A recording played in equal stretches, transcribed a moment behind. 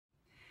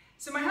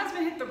So my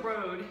husband hit the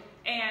road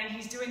and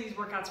he's doing these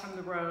workouts from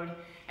the road,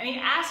 and he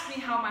asked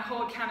me how my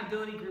whole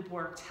accountability group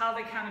worked, how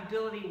the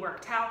accountability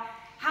worked, how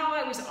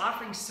I was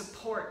offering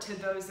support to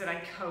those that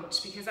I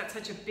coach, because that's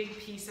such a big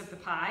piece of the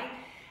pie.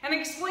 And I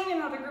explained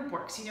him how the group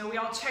works. You know, we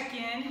all check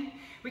in,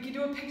 we can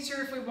do a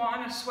picture if we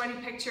want, a sweaty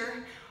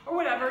picture or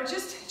whatever,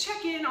 just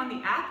check in on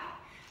the app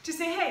to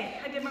say,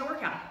 hey, I did my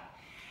workout.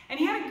 And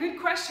he had a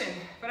good question,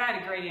 but I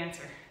had a great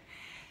answer.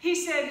 He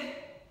said,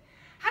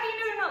 how do you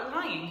know they're not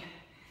lying?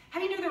 How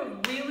do you know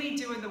they're really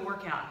doing the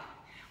workout?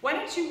 Why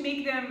don't you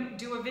make them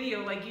do a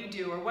video like you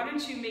do? Or why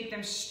don't you make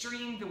them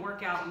stream the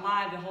workout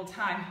live the whole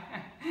time?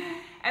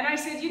 And I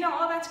said, you know,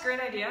 oh, that's a great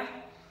idea.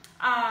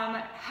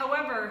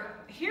 However,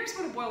 here's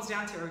what it boils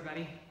down to,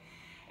 everybody.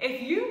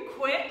 If you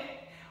quit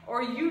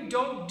or you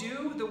don't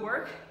do the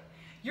work,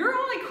 you're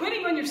only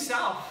quitting on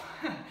yourself.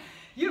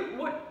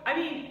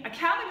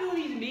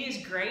 Accountability to me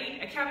is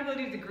great.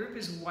 Accountability to the group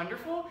is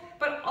wonderful,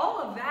 but all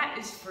of that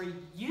is for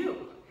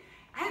you.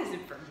 That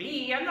isn't for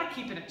me. I'm not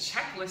keeping a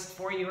checklist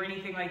for you or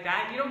anything like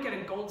that. You don't get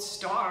a gold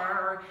star,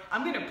 or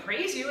I'm going to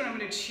praise you and I'm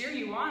going to cheer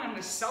you on. I'm going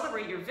to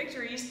celebrate your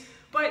victories.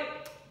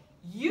 But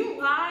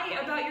you lie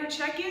about your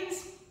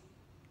check-ins,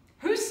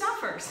 who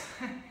suffers?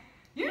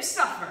 You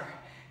suffer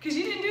because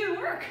you didn't do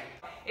the work.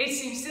 It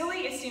seems silly,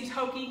 it seems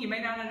hokey, you may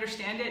not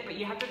understand it, but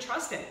you have to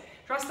trust it.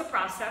 Trust the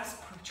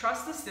process,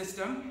 trust the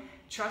system,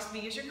 trust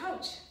me as your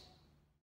coach.